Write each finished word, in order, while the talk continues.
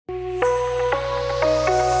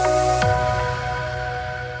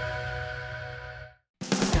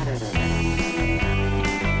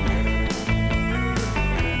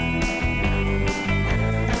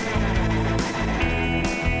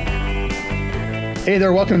Hey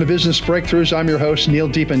there, welcome to Business Breakthroughs. I'm your host, Neil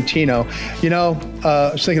DiPentino.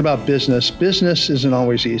 I was thinking about business. Business isn't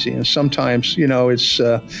always easy. And sometimes, it's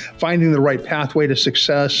finding the right pathway to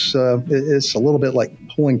success. It's a little bit like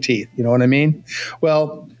pulling teeth. You know what I mean?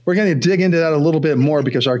 Well, we're going to dig into that a little bit more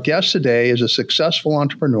because our guest today is a successful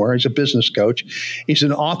entrepreneur. He's a business coach. He's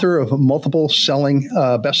an author of multiple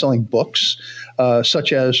best-selling books,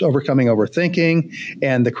 such as Overcoming Overthinking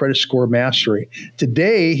and The Credit Score Mastery.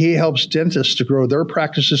 Today, he helps dentists to grow their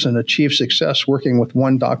practices and achieve success working with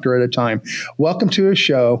one doctor at a time. Welcome to his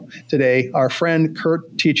show today, our friend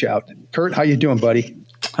Kirk Teachout. Kurt, how you doing, buddy?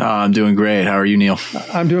 I'm doing great. How are you, Neil?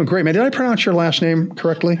 I'm doing great, man. Did I pronounce your last name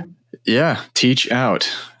correctly? Yeah,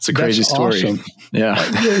 Teachout. It's a crazy story. Awesome. Yeah.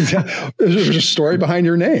 There's a story behind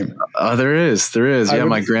your name. There is. Yeah,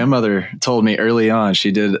 my grandmother told me early on,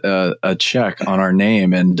 she did a check on our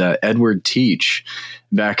name, and Edward Teach,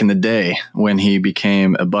 back in the day when he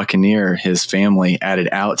became a Buccaneer, his family added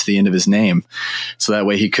out to the end of his name. So that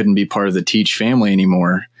way he couldn't be part of the Teach family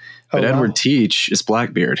anymore. But Edward Teach is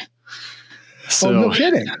Blackbeard. So, no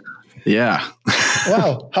kidding. Yeah.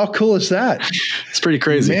 Wow. How cool is that? It's pretty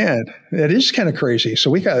crazy. Man, it is kind of crazy. So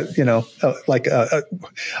we got,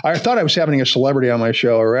 I thought I was having a celebrity on my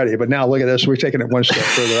show already, but now look at this. We're taking it one step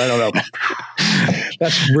further. I don't know.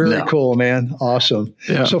 That's really cool, man. Awesome.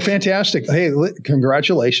 Yeah. So fantastic. Hey,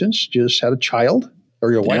 congratulations. You just had a child,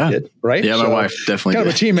 or your wife did, right? Yeah, my wife definitely kind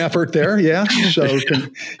of a team effort there. Yeah. So,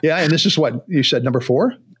 and this is what you said, number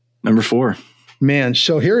 4? Number 4. Man,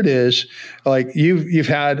 so here it is. Like you've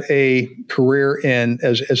had a career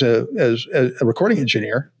as a recording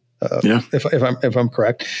engineer. If I'm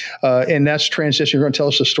correct, and that's transition. You're going to tell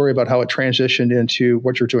us a story about how it transitioned into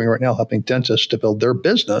what you're doing right now, helping dentists to build their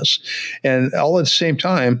business, and all at the same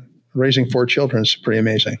time raising 4 children is pretty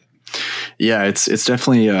amazing. Yeah, it's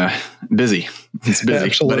definitely busy. It's busy.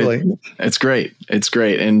 Absolutely. But it's great. It's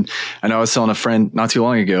great. And I know I was telling a friend not too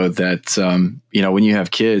long ago that, when you have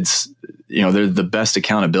kids, they're the best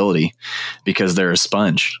accountability because they're a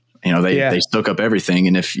sponge. They soak up everything.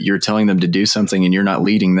 And if you're telling them to do something and you're not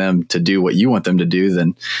leading them to do what you want them to do,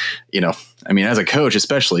 then, as a coach,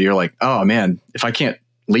 especially, you're like, oh man, if I can't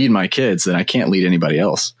lead my kids, then I can't lead anybody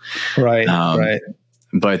else. Right. Right.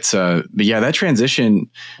 But yeah, that transition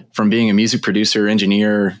from being a music producer,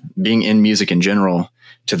 engineer, being in music in general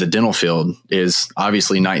to the dental field is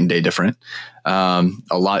obviously night and day different. A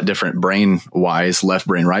lot different brain wise, left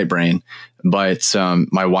brain, right brain. But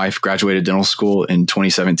my wife graduated dental school in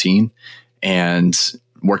 2017 and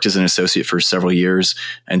worked as an associate for several years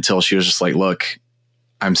until she was just like, look,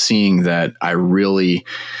 I'm seeing that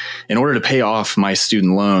in order to pay off my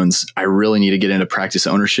student loans, I really need to get into practice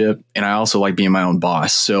ownership. And I also like being my own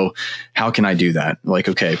boss. So how can I do that? Like,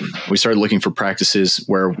 okay, we started looking for practices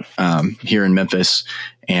here in Memphis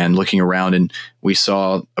and looking around, and we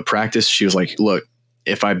saw a practice. She was like, look,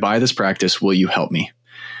 if I buy this practice, will you help me?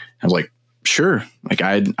 I was like, sure. Like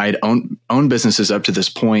I'd owned businesses up to this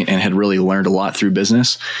point and had really learned a lot through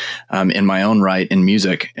business in my own right in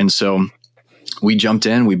music. And so we jumped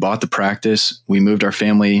in, we bought the practice, we moved our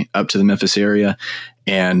family up to the Memphis area,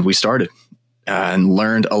 and we started and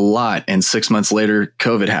learned a lot. And 6 months later,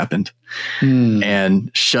 COVID happened and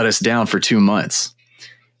shut us down for 2 months.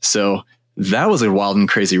 So that was a wild and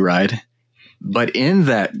crazy ride. But in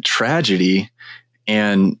that tragedy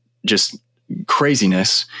and just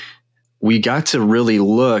craziness, we got to really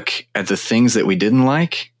look at the things that we didn't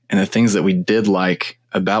like and the things that we did like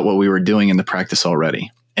about what we were doing in the practice already.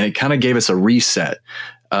 And it kind of gave us a reset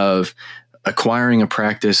of acquiring a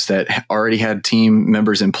practice that already had team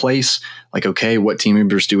members in place. Like, okay, what team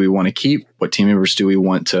members do we want to keep? What team members do we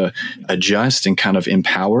want to adjust and kind of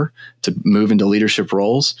empower to move into leadership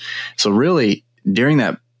roles? So really, during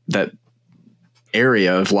that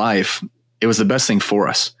area of life, it was the best thing for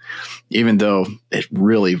us, even though it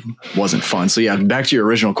really wasn't fun. So yeah, back to your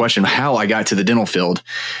original question, how I got to the dental field.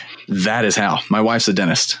 That is how. My wife's a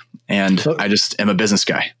dentist, and I just am a business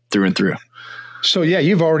guy through and through. So yeah,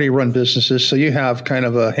 you've already run businesses, so you have kind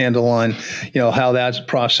of a handle on, how that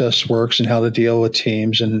process works and how to deal with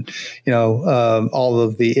teams, and all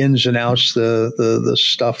of the ins and outs, the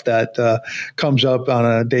stuff that comes up on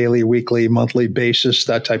a daily, weekly, monthly basis,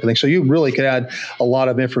 that type of thing. So you really could add a lot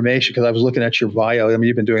of information, because I was looking at your bio. I mean,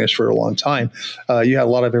 you've been doing this for a long time. You had a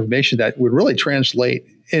lot of information that would really translate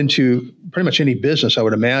into pretty much any business, I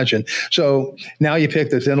would imagine. So now you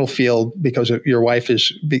pick the dental field because your wife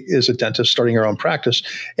is a dentist starting her own practice.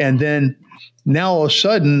 And then now all of a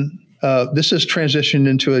sudden, this has transitioned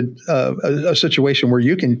into a situation where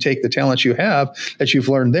you can take the talents you have that you've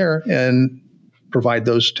learned there and provide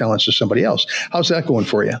those talents to somebody else. How's that going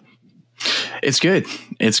for you? It's good.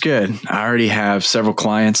 It's good. I already have several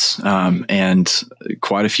clients and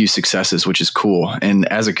quite a few successes, which is cool. And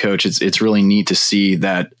as a coach, it's really neat to see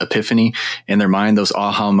that epiphany in their mind, those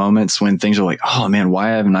aha moments when things are like, oh man, why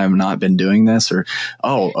haven't I not been doing this? Or,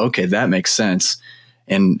 oh, okay, that makes sense.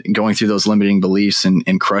 And going through those limiting beliefs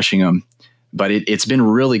and crushing them. But it's been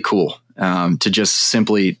really cool to just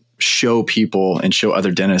simply show people and show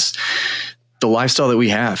other dentists the lifestyle that we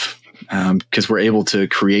have. Because we're able to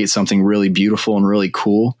create something really beautiful and really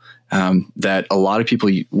cool that a lot of people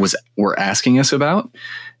were asking us about.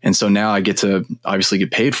 And so now I get to obviously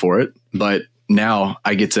get paid for it, but now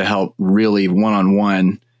I get to help really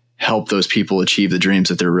one-on-one help those people achieve the dreams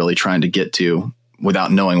that they're really trying to get to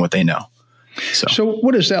without knowing what they know. So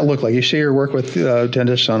what does that look like? You say you work with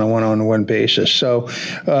dentists on a one-on-one basis. So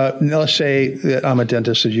let's say that I'm a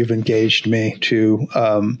dentist that you've engaged me to,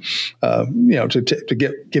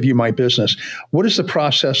 to give you my business. What does the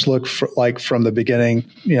process look like from the beginning,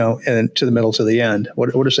 and to the middle to the end?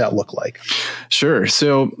 What does that look like? Sure.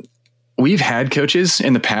 So we've had coaches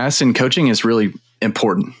in the past, and coaching is really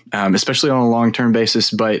important, especially on a long-term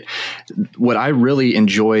basis. But what I really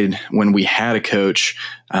enjoyed when we had a coach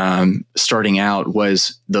starting out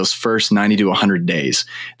was those first 90 to 100 days.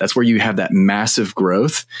 That's where you have that massive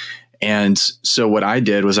growth. And so what I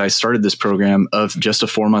did was I started this program of just a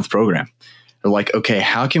 4-month program. They're like, okay,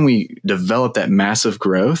 how can we develop that massive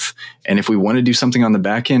growth? And if we want to do something on the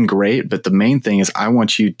back end, great. But the main thing is I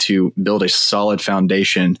want you to build a solid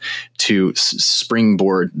foundation to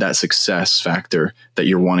springboard that success factor that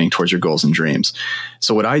you're wanting towards your goals and dreams.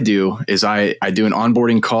 So what I do is I do an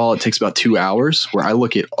onboarding call. It takes about 2 hours where I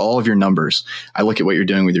look at all of your numbers. I look at what you're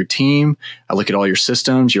doing with your team. I look at all your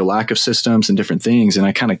systems, your lack of systems and different things. And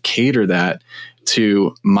I kind of cater that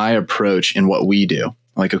to my approach in what we do.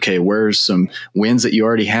 Like, okay, where's some wins that you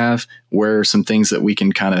already have? Where are some things that we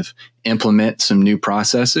can kind of implement some new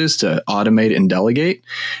processes to automate and delegate?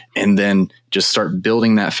 And then just start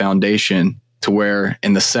building that foundation to where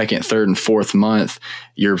in the second, third, and fourth month,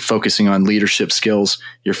 you're focusing on leadership skills.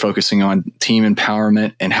 You're focusing on team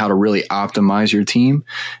empowerment and how to really optimize your team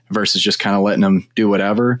versus just kind of letting them do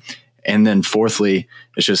whatever. And then fourthly,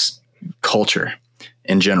 it's just culture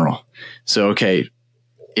in general. So, okay,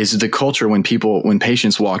 is the culture when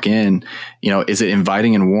patients walk in, is it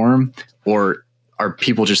inviting and warm, or are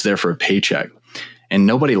people just there for a paycheck? And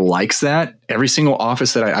nobody likes that. Every single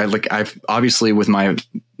office that I've obviously with my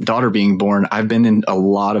daughter being born, I've been in a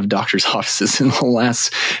lot of doctors' offices in the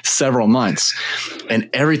last several months. And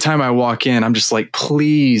every time I walk in, I'm just like,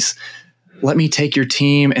 please let me take your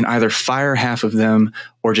team and either fire half of them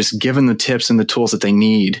or just give them the tips and the tools that they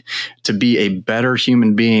need to be a better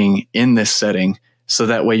human being in this setting. So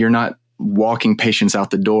that way you're not walking patients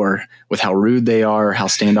out the door with how rude they are, how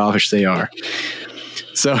standoffish they are.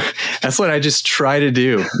 So that's what I just try to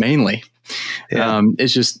do mainly. Yeah.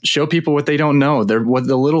 It's just show people what they don't know. What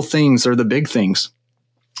the little things are the big things.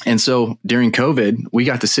 And so during COVID, we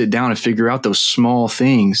got to sit down and figure out those small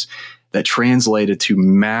things that translated to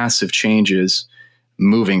massive changes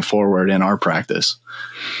moving forward in our practice.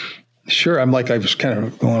 Sure. I was kind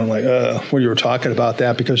of going when you were talking about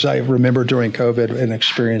that, because I remember during COVID an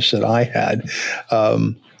experience that I had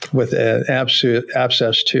with an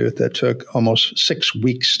abscess tooth that took almost 6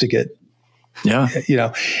 weeks to get. Yeah.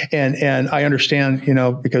 And I understand,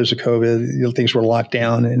 because of COVID, things were locked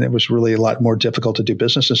down and it was really a lot more difficult to do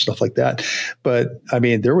business and stuff like that. But I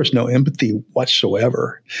mean, there was no empathy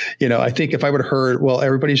whatsoever. I think if I would have heard, well,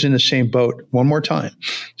 everybody's in the same boat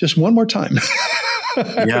just one more time.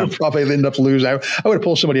 I would have probably ended up losing. I would have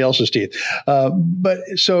pulled somebody else's teeth. But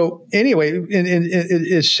so anyway,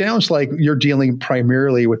 it sounds like you're dealing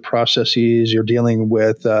primarily with processes. You're dealing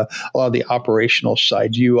with a lot of the operational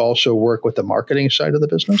side. Do you also work with the marketing side of the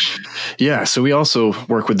business? Yeah. So we also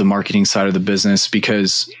work with the marketing side of the business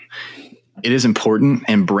because it is important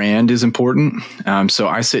and brand is important. So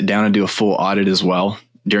I sit down and do a full audit as well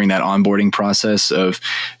during that onboarding process of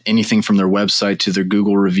anything from their website to their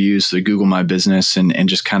Google reviews, to Google My Business, and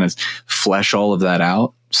just kind of flesh all of that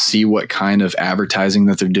out, see what kind of advertising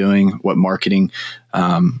that they're doing, what marketing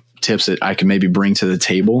tips that I can maybe bring to the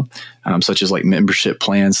table, such as like membership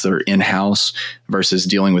plans that are in-house versus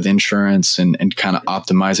dealing with insurance and kind of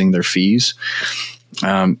optimizing their fees.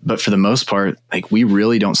 But for the most part, we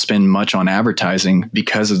really don't spend much on advertising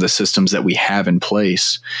because of the systems that we have in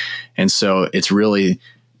place. And so it's really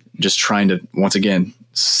just trying to, once again,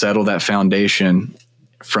 settle that foundation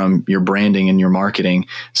from your branding and your marketing.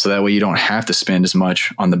 So that way you don't have to spend as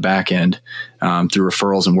much on the back end through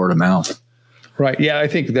referrals and word of mouth. Right. Yeah, I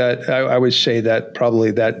think that I would say that probably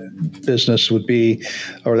that business would be,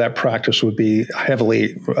 or that practice would be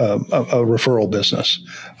heavily a referral business.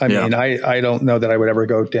 I mean, I don't know that I would ever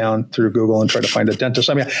go down through Google and try to find a dentist.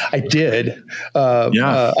 I mean, I did.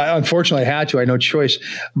 I unfortunately had to. I had no choice.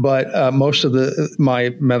 But most of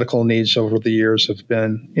my medical needs over the years have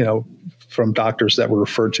been, from doctors that were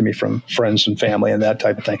referred to me from friends and family and that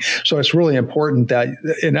type of thing. So it's really important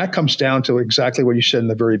and that comes down to exactly what you said in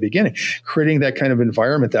the very beginning, creating that kind of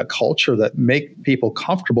environment, that culture that make people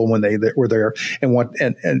comfortable when they were there and not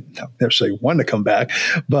necessarily want to come back,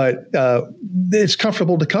 but it's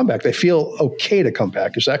comfortable to come back. They feel okay to come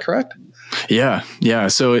back. Is that correct? Yeah. Yeah.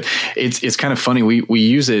 So it's kind of funny. We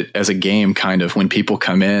use it as a game kind of when people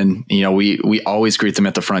come in, we always greet them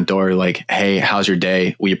at the front door like, hey, how's your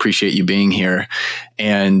day? We appreciate you being here.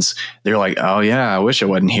 And they're like, oh yeah, I wish I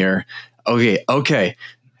wasn't here. Okay.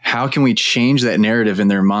 How can we change that narrative in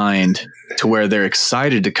their mind to where they're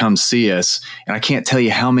excited to come see us? And I can't tell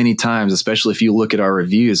you how many times, especially if you look at our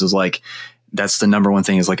reviews, is like, that's the number one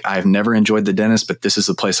thing is like, I've never enjoyed the dentist, but this is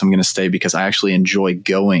the place I'm going to stay because I actually enjoy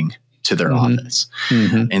going to their office.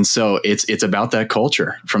 Mm-hmm. And so it's about that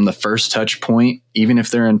culture from the first touch point, even if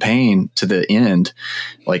they're in pain, to the end.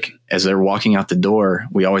 Like as they're walking out the door,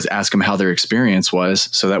 we always ask them how their experience was.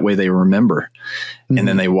 So that way they remember. Mm-hmm. And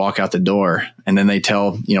then they walk out the door and then they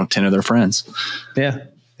tell, 10 of their friends. Yeah.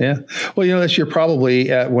 Yeah. Well, you're probably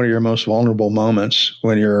at one of your most vulnerable moments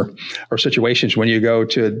or situations when you go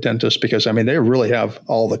to a dentist, because they really have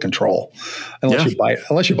all the control unless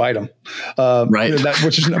you bite them. Right.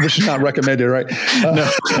 Which is not recommended. Right.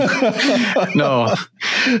 No.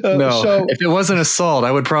 So if it wasn't assault, I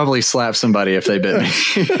would probably slap somebody if they bit me.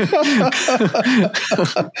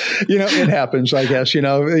 It happens, I guess,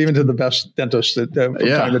 even to the best dentists from time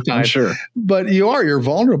to time. I'm sure. But you're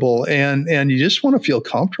vulnerable and you just want to feel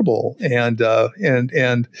comfortable and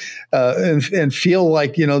feel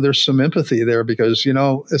like, there's some empathy there because,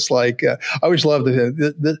 it's like, I always love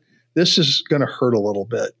this is going to hurt a little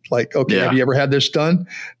bit. Like, okay, have you ever had this done?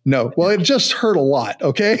 No. Well, it just hurt a lot.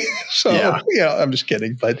 Okay. So, I'm just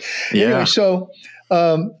kidding. But anyway, so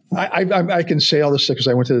I can say all this stuff because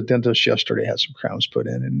I went to the dentist yesterday, had some crowns put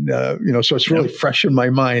in, and so it's really fresh in my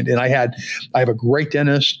mind. And I have a great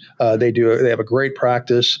dentist. They have a great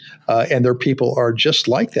practice, and their people are just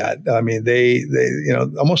like that. I mean, they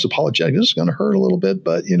almost apologetic. This is going to hurt a little bit,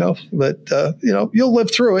 but you'll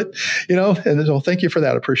live through it. And so thank you for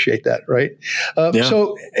that. Appreciate that. Right.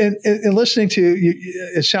 So, and listening to you,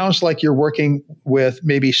 it sounds like you're working with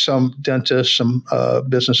maybe some dentists, some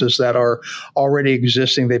businesses that are already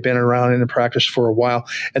existing. They've been around in the practice for a while,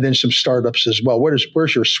 and then some startups as well.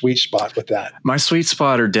 Where's your sweet spot with that? My sweet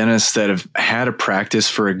spot are dentists that have had a practice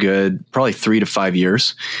for a good probably 3 to 5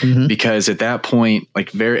 years, because at that point,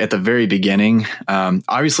 like at the very beginning,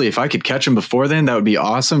 obviously if I could catch them before then, that would be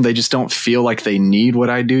awesome. They just don't feel like they need what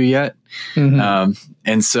I do yet.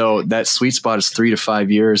 And so that sweet spot is 3 to 5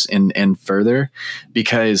 years and further,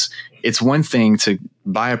 because it's one thing to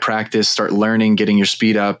buy a practice, start learning, getting your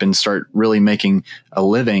speed up and start really making a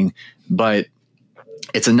living. But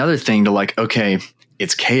it's another thing to like, okay,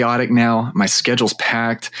 it's chaotic now. My schedule's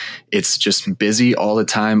packed. It's just busy all the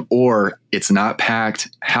time, or it's not packed.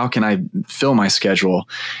 How can I fill my schedule?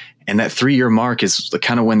 And that 3-year mark is the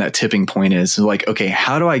kind of when that tipping point is. So like, okay,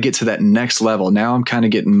 how do I get to that next level? Now I'm kind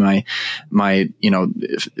of getting my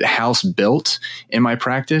house built in my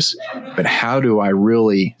practice, but how do I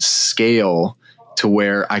really scale to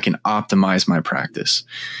where I can optimize my practice?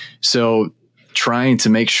 So trying to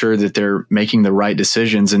make sure that they're making the right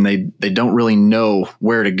decisions and they don't really know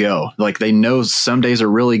where to go. Like they know some days are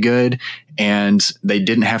really good and they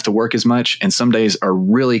didn't have to work as much, and some days are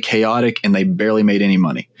really chaotic and they barely made any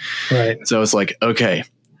money. Right. So it's like, okay,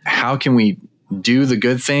 how can we do the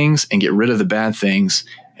good things and get rid of the bad things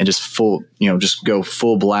and just go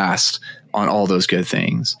full blast on all those good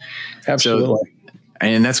things? Absolutely.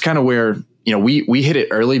 And that's kind of where, we hit it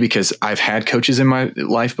early because I've had coaches in my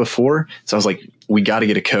life before. So I was like, we got to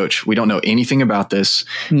get a coach. We don't know anything about this.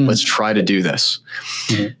 Let's try to do this.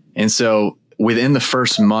 And so within the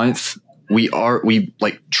first month, we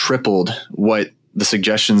like tripled what the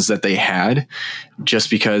suggestions that they had, just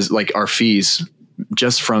because like our fees,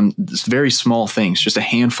 just from very small things, just a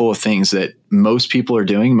handful of things that most people are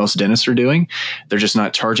doing, most dentists are doing, they're just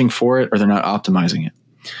not charging for it or they're not optimizing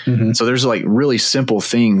it. So there's like really simple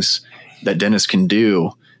things that dentists can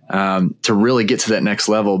do to really get to that next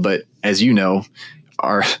level. But as you know,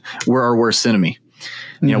 we're our worst enemy.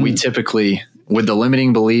 We typically, with the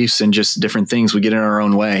limiting beliefs and just different things, we get in our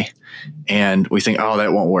own way and we think, oh,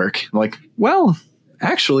 that won't work. I'm like, well,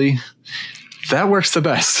 actually, that works the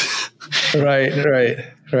best.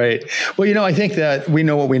 Right. Well, I think that we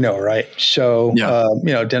know what we know, right? So,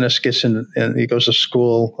 Yeah. Dennis gets in and he goes to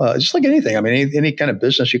school, just like anything. I mean, any kind of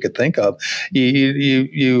business you could think of.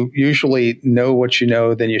 You usually know what you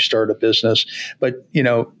know, then you start a business, but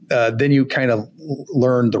then you kind of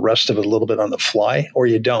learn the rest of it a little bit on the fly, or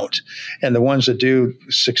you don't. And the ones that do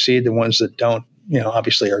succeed, the ones that don't,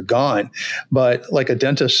 obviously are gone. But like a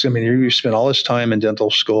dentist, I mean, you spend all this time in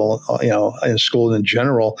dental school, in school in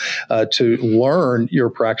general, to learn your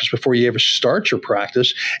practice before you ever start your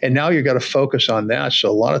practice. And now you've got to focus on that. So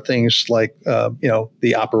a lot of things like,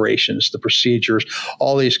 the operations, the procedures,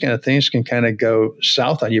 all these kind of things can kind of go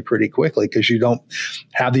south on you pretty quickly because you don't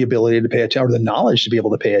have the ability to pay attention or the knowledge to be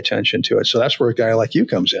able to pay attention to it. So that's where a guy like you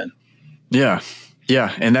comes in. Yeah.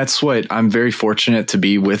 Yeah. And that's what I'm very fortunate to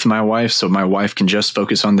be with my wife. So my wife can just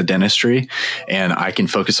focus on the dentistry and I can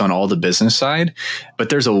focus on all the business side. But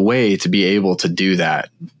there's a way to be able to do that,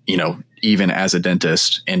 even as a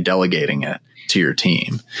dentist and delegating it to your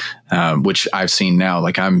team, which I've seen now.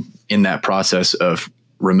 Like I'm in that process of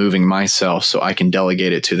removing myself so I can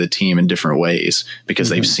delegate it to the team in different ways because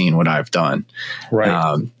they've seen what I've done.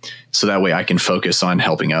 Right. So that way I can focus on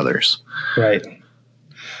helping others. Right.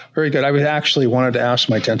 Very good. I actually wanted to ask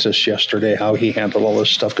my dentist yesterday how he handled all this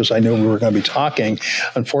stuff because I knew we were going to be talking.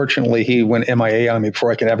 Unfortunately, he went MIA on me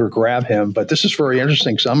before I could ever grab him. But this is very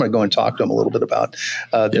interesting, so I'm going to go and talk to him a little bit about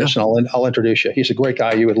this, and I'll introduce you. He's a great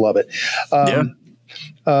guy. You would love it.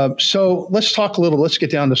 So let's talk a little. Let's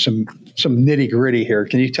get down to some nitty gritty here.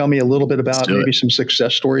 Can you tell me a little bit about maybe some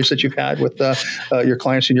success stories that you've had with your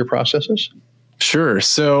clients and your processes? Sure.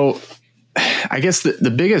 So I guess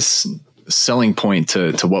the biggest selling point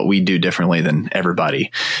to what we do differently than everybody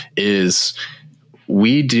is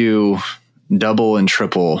we do double and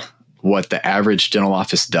triple what the average dental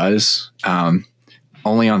office does,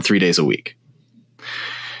 only on 3 days a week.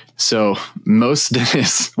 So most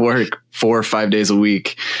dentists work 4 or 5 days a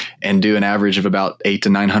week and do an average of about $800,000 to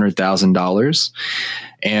 $900,000.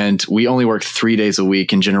 And we only work 3 days a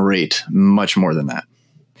week and generate much more than that.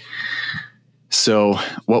 So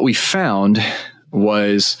what we found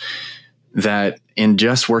was that in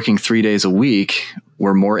just working 3 days a week,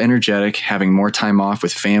 we're more energetic, having more time off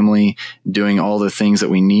with family, doing all the things that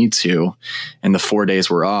we need to, and the 4 days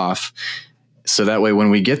we're off. So that way,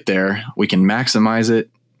 when we get there, we can maximize it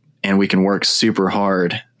and we can work super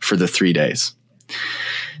hard for the 3 days.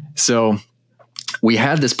 So we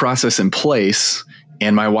had this process in place,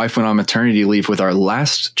 and my wife went on maternity leave with our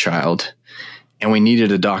last child, and we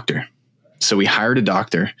needed a doctor. So we hired a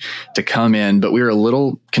doctor to come in, but we were a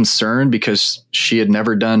little concerned because she had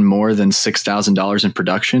never done more than $6,000 in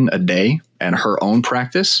production a day at her own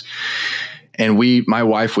practice. And my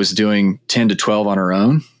wife was doing 10 to 12 on her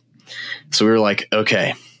own. So we were like,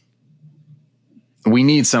 okay, we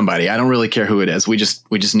need somebody. I don't really care who it is. We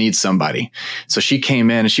just need somebody. So she came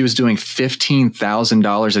in and she was doing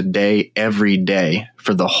 $15,000 a day every day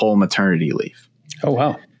for the whole maternity leave. Oh,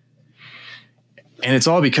 wow. And it's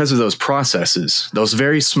all because of those processes, those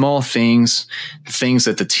very small things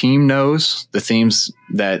that the team knows, the things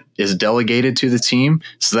that is delegated to the team.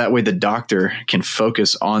 So that way the doctor can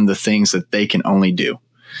focus on the things that they can only do.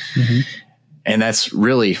 Mm-hmm. And that's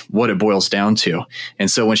really what it boils down to.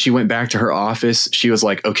 And so when she went back to her office, she was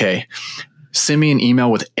like, okay, send me an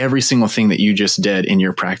email with every single thing that you just did in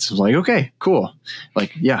your practice. I was like, okay, cool.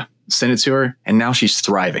 Like, yeah. Send it to her, and now she's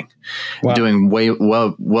thriving, doing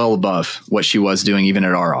well above what she was doing even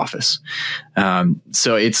at our office.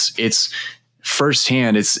 So it's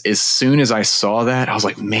firsthand. It's as soon as I saw that, I was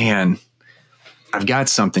like, man, I've got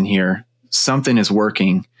something here. Something is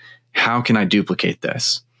working. How can I duplicate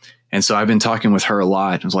this? And so I've been talking with her a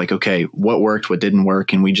lot. I was like, okay, what worked, what didn't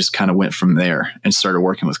work, and we just kind of went from there and started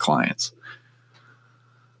working with clients.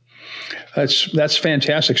 That's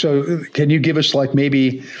fantastic. So can you give us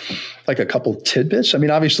maybe a couple tidbits? I mean,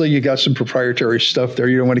 obviously you got some proprietary stuff there.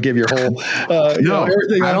 You don't want to give your whole,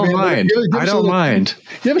 everything. I don't mind. I don't mind.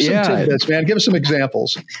 Give us some tidbits, man. Give us some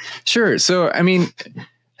examples. Sure. So, I mean,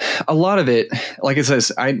 a lot of it, like it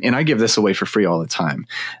says, I give this away for free all the time.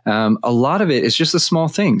 A lot of it is just the small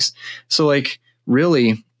things. So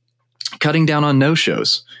really cutting down on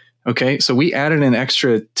no-shows. Okay. So we added an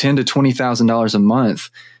extra $10,000 to $20,000 a month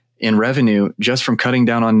in revenue just from cutting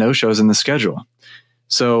down on no-shows in the schedule.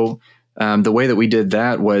 So the way that we did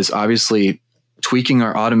that was obviously tweaking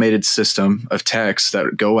our automated system of texts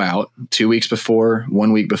that go out 2 weeks before,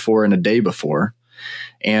 1 week before, and a day before.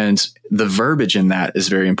 And the verbiage in that is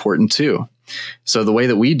very important too. So the way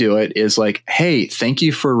that we do it is like, hey, thank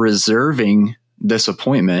you for reserving this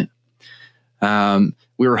appointment.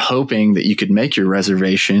 we were hoping that you could make your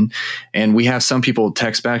reservation. And we have some people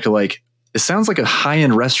text back to like, it sounds like a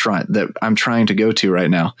high-end restaurant that I'm trying to go to right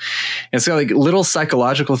now. And so like little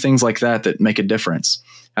psychological things like that make a difference.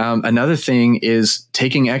 Another thing is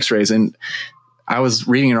taking x-rays. And I was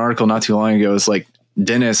reading an article not too long ago. It's like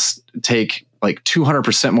dentists take like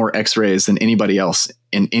 200% more x-rays than anybody else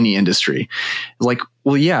in any industry. Like,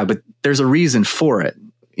 well, yeah, but there's a reason for it.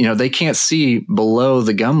 You know, they can't see below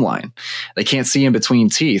the gum line. They can't see in between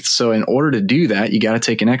teeth. So in order to do that, you got to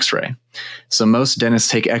take an x-ray. So most dentists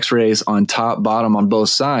take x-rays on top, bottom, on both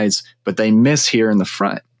sides, but they miss here in the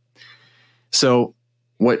front. So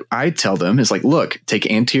what I tell them is like, look, take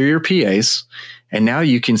anterior PAs, and now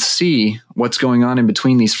you can see what's going on in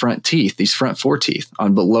between these front teeth, these front four teeth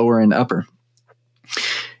on the lower and upper.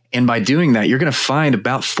 And by doing that, you're going to find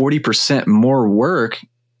about 40% more work,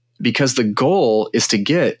 because the goal is to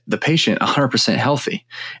get the patient 100% healthy.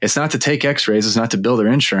 It's not to take x-rays. It's not to bill their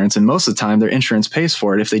insurance. And most of the time, their insurance pays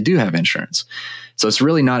for it if they do have insurance. So it's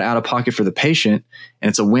really not out of pocket for the patient, and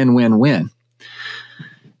it's a win-win-win.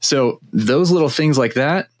 So those little things like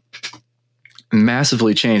that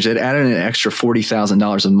massively changed. It added an extra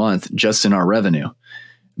 $40,000 a month just in our revenue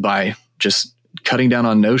by just cutting down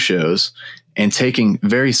on no-shows and taking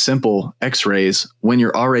very simple x-rays when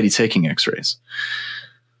you're already taking x-rays.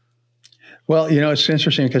 Well, you know, it's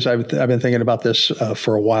interesting because I've been thinking about this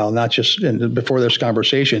for a while, not just before this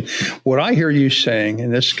conversation. What I hear you saying,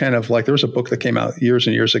 and this kind of like, there was a book that came out years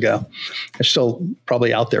and years ago. It's still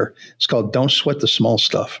probably out there. It's called Don't Sweat the Small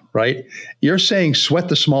Stuff, right? You're saying sweat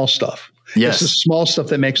the small stuff. Yes. It's the small stuff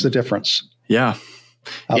that makes the difference. Yeah,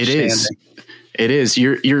 it is. It is.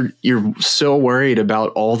 You're so worried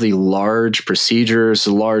about all the large procedures,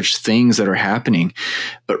 large things that are happening,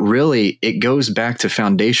 but really it goes back to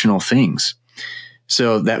foundational things.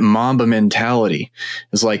 So that Mamba mentality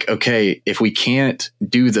is like, okay, if we can't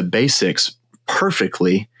do the basics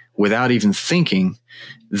perfectly without even thinking,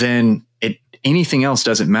 then anything else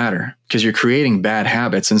doesn't matter, because you're creating bad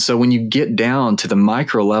habits. And so when you get down to the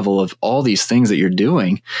micro level of all these things that you're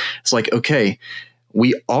doing, it's like, okay,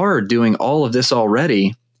 we are doing all of this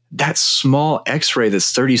already. That small x-ray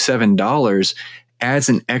that's $37 adds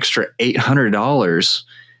an extra $800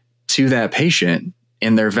 to that patient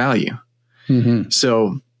in their value. Mm-hmm.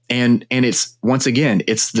 So, and it's, once again,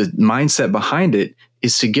 it's the mindset behind it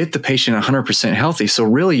is to get the patient 100% healthy. So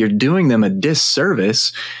really you're doing them a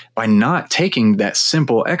disservice by not taking that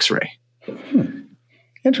simple x-ray.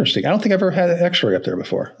 Interesting. I don't think I've ever had an x-ray up there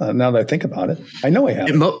before. Now that I think about it, I know I have.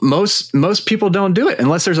 Most people don't do it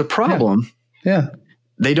unless there's a problem. Yeah.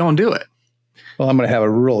 They don't do it. Well, I'm going to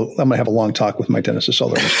have a long talk with my dentist this all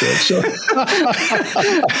day. So,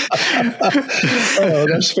 oh,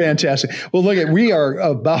 that's fantastic. Well, look,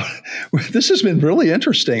 this has been really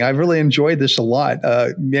interesting. I've really enjoyed this a lot.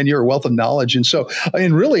 Man, you're a wealth of knowledge. And so,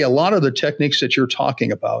 really a lot of the techniques that you're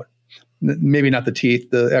talking about, maybe not the teeth,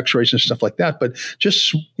 the x-rays and stuff like that, but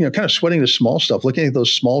just, kind of sweating the small stuff, looking at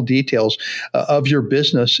those small details of your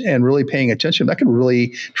business and really paying attention, that can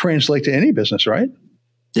really translate to any business, right?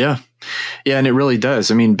 Yeah. Yeah. And it really does.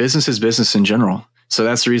 I mean, business is business in general. So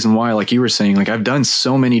that's the reason why, like you were saying, like I've done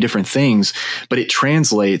so many different things, but it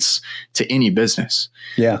translates to any business.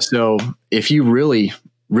 Yeah. So if you really,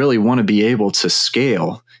 really want to be able to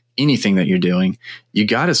scale anything that you're doing, you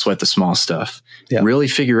got to sweat the small stuff, really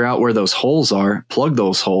figure out where those holes are, plug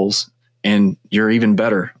those holes, and you're even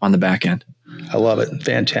better on the back end. I love it.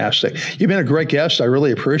 Fantastic. You've been a great guest. I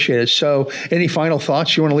really appreciate it. So any final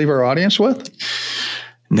thoughts you want to leave our audience with?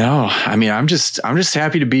 No, I mean, I'm just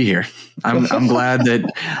happy to be here. I'm glad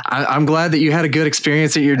that you had a good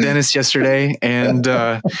experience at your dentist yesterday, and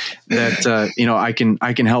that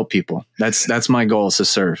I can help people. That's my goal, is to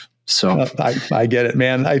serve. So I get it,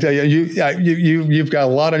 man. I tell you, you've got a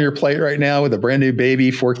lot on your plate right now with a brand new baby,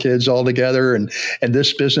 4 kids all together, and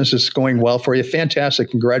this business is going well for you. Fantastic.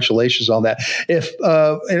 Congratulations on that. If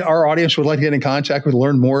our audience would like to get in contact with,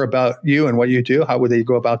 learn more about you and what you do, how would they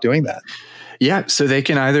go about doing that? Yeah. So they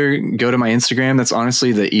can either go to my Instagram. That's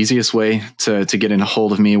honestly the easiest way to get in a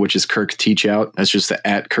hold of me, which is Kirk Teachout. That's just the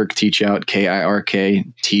 @Kirk Teachout, KIRK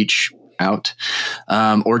Teachout.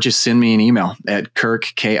 Or just send me an email at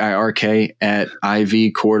Kirk, KIRK,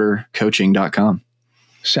 @ivquartercoaching.com.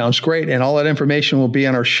 Sounds great. And all that information will be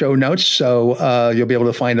on our show notes. So you'll be able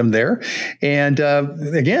to find them there. And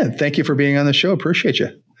again, thank you for being on the show. Appreciate you.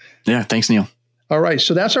 Yeah. Thanks, Neil. All right,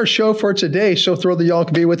 so that's our show for today. So thrilled that y'all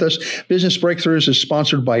can be with us. Business Breakthroughs is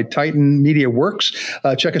sponsored by Titan Media Works.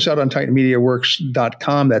 Check us out on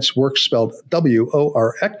titanmediaworks.com. That's works spelled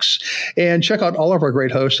WORX. And check out all of our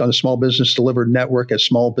great hosts on the Small Business Delivered Network at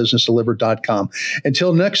smallbusinessdelivered.com.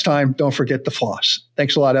 Until next time, don't forget to floss.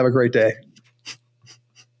 Thanks a lot. Have a great day.